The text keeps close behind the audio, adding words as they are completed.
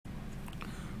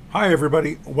Hi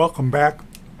everybody, welcome back.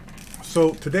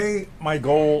 So today my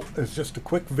goal is just a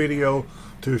quick video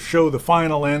to show the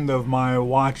final end of my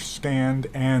watch stand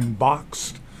and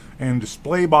box and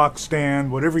display box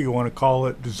stand, whatever you want to call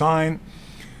it, design.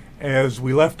 As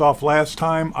we left off last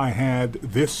time, I had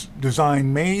this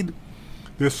design made.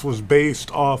 This was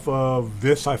based off of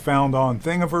this I found on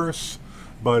Thingiverse,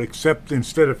 but except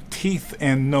instead of teeth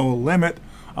and no limit,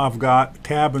 I've got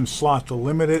tab and slot to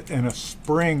limit it and a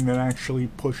spring that actually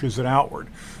pushes it outward.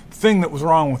 The thing that was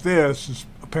wrong with this is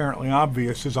apparently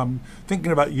obvious, is I'm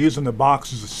thinking about using the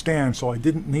box as a stand, so I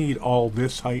didn't need all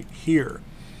this height here.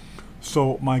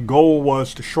 So my goal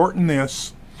was to shorten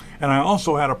this, and I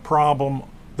also had a problem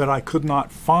that I could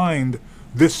not find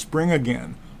this spring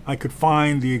again. I could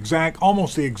find the exact,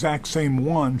 almost the exact same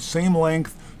one, same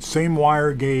length, same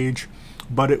wire gauge,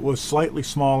 but it was slightly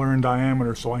smaller in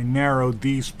diameter, so I narrowed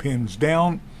these pins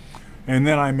down, and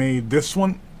then I made this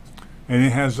one, and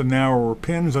it has the narrower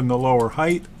pins and the lower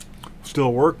height,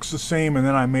 still works the same, and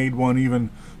then I made one even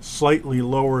slightly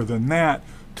lower than that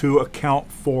to account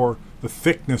for the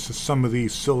thickness of some of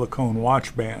these silicone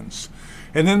watch bands.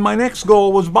 And then my next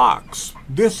goal was box.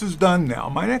 This is done now.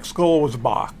 My next goal was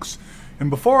box, and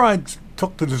before I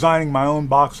took to designing my own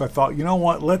box, I thought, you know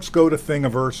what, let's go to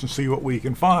Thingiverse and see what we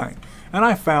can find. And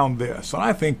I found this, and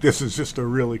I think this is just a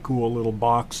really cool little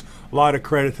box. A lot of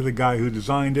credit to the guy who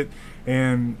designed it,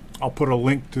 and I'll put a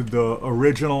link to the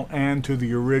original and to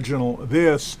the original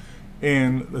this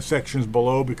in the sections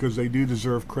below because they do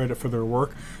deserve credit for their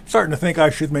work. I'm starting to think I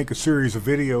should make a series of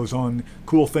videos on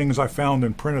cool things I found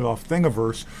and printed off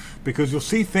Thingiverse, because you'll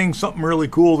see something really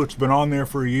cool that's been on there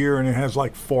for a year and it has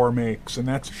like 4 makes, and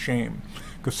that's a shame,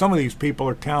 because some of these people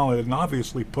are talented and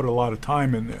obviously put a lot of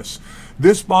time in this.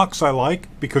 This box I like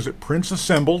because it prints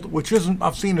assembled, which isn't,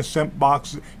 I've seen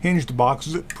hinged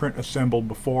boxes that print assembled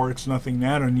before. It's nothing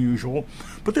that unusual.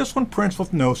 But this one prints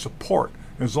with no support.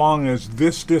 As long as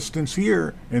this distance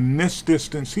here and this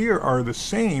distance here are the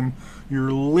same,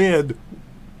 your lid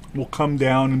will come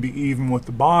down and be even with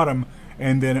the bottom,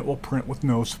 and then it will print with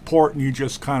no support, and you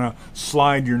just kind of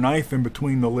slide your knife in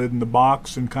between the lid and the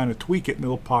box and kind of tweak it and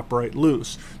it'll pop right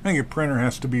loose. Now your printer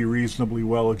has to be reasonably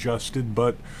well adjusted,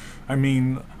 but I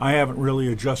mean, I haven't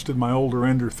really adjusted my older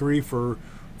Ender 3 for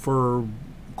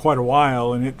quite a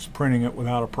while, and it's printing it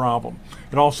without a problem.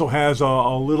 It also has a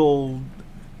little,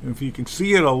 if you can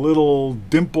see it, a little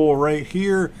dimple right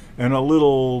here and a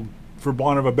little, for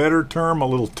want of a better term, a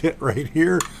little tit right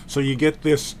here, so you get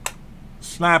this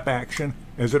snap action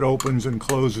as it opens and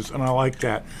closes, and I like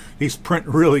that. These print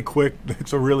really quick.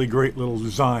 It's a really great little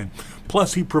design.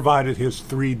 Plus he provided his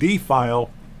 3D file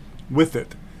with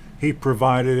it. He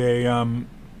provided a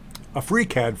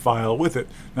FreeCAD file with it.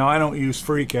 Now I don't use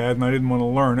FreeCAD and I didn't want to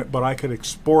learn it, but I could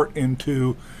export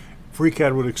into,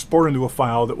 FreeCAD would export into a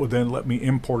file that would then let me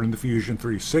import into Fusion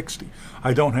 360.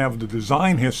 I don't have the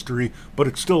design history, but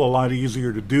it's still a lot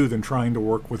easier to do than trying to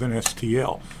work with an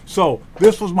STL. So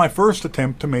this was my first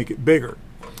attempt to make it bigger.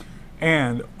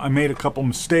 And I made a couple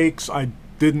mistakes. I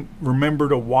didn't remember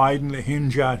to widen the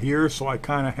hinge out here, so I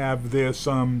kind of have this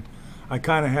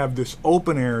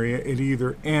open area at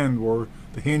either end where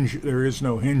the hinge, there is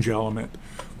no hinge element.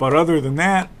 But other than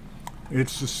that,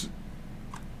 it's just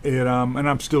and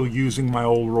I'm still using my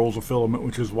old rolls of filament,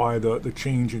 which is why the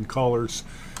change in colors.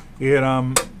 It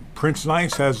prints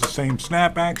nice, has the same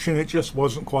snap action. It just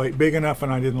wasn't quite big enough,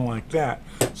 and I didn't like that.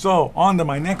 So on to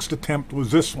my next attempt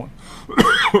was this one.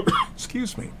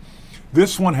 Excuse me.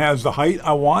 This one has the height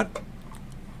I want.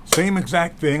 Same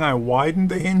exact thing. I widened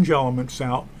the hinge elements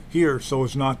out here so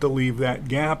as not to leave that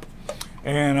gap,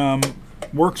 and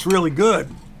works really good.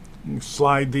 You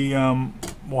slide the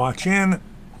watch in,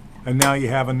 and now you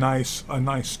have a nice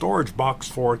storage box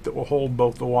for it that will hold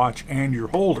both the watch and your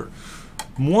holder.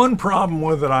 One problem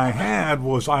with it I had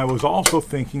was I was also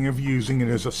thinking of using it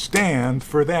as a stand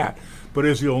for that, but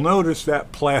as you'll notice,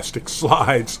 that plastic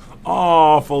slides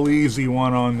awful easy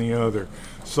one on the other.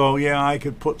 So yeah, I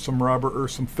could put some rubber or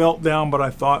some felt down, but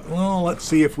I thought, well, let's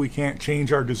see if we can't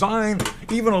change our design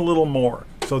even a little more.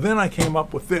 So then I came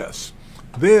up with this.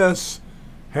 This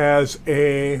has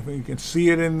you can see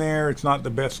it in there. It's not the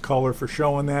best color for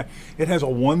showing that. It has a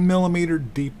 1 millimeter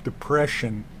deep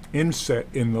depression inset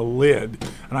in the lid,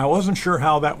 and I wasn't sure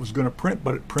how that was going to print,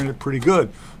 but it printed pretty good.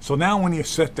 So now when you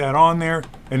set that on there,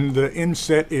 and the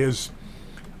inset is,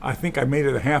 I think I made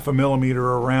it a 0.5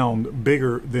 millimeter around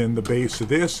bigger than the base of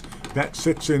this, that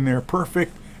sits in there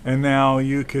perfect, and now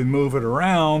you can move it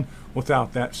around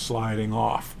without that sliding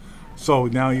off. So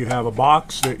now you have a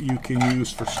box that you can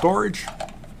use for storage,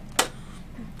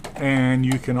 and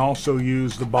you can also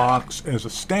use the box as a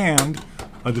stand,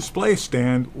 a display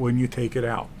stand, when you take it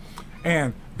out.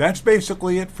 And that's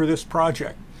basically it for this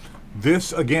project.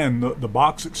 This, again, the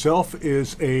box itself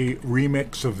is a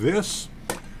remix of this,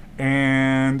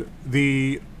 and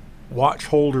the watch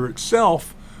holder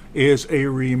itself is a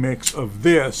remix of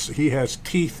this. He has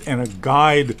teeth and a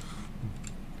guide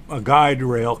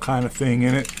rail kind of thing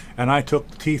in it, and I took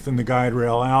the teeth and the guide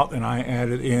rail out and I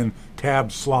added in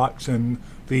tab slots and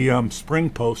the spring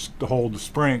post to hold the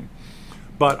spring.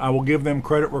 But I will give them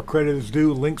credit where credit is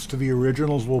due. Links to the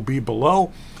originals will be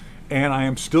below. And I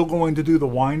am still going to do the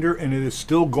winder, and it is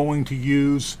still going to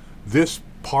use this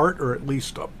part, or at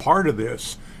least a part of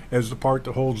this, as the part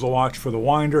that holds the watch for the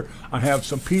winder. I have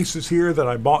some pieces here that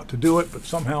I bought to do it, but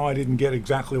somehow I didn't get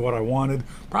exactly what I wanted.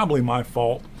 Probably my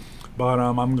fault. But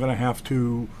I'm going to have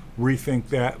to rethink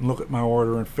that and look at my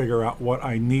order and figure out what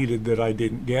I needed that I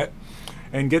didn't get,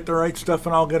 and get the right stuff,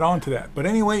 and I'll get on to that. But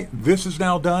anyway, this is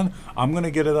now done. I'm going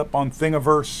to get it up on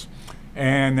Thingiverse.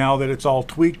 And now that it's all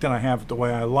tweaked and I have it the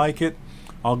way I like it,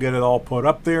 I'll get it all put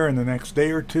up there in the next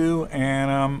day or two.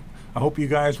 And I hope you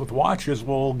guys with watches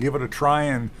will give it a try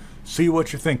and see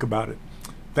what you think about it.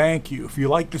 Thank you. If you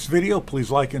like this video,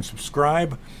 please like and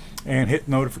subscribe and hit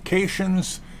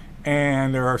notifications.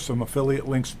 And there are some affiliate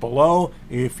links below.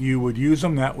 If you would use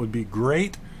them, that would be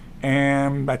great.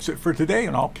 And that's it for today,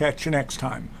 and I'll catch you next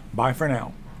time. Bye for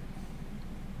now.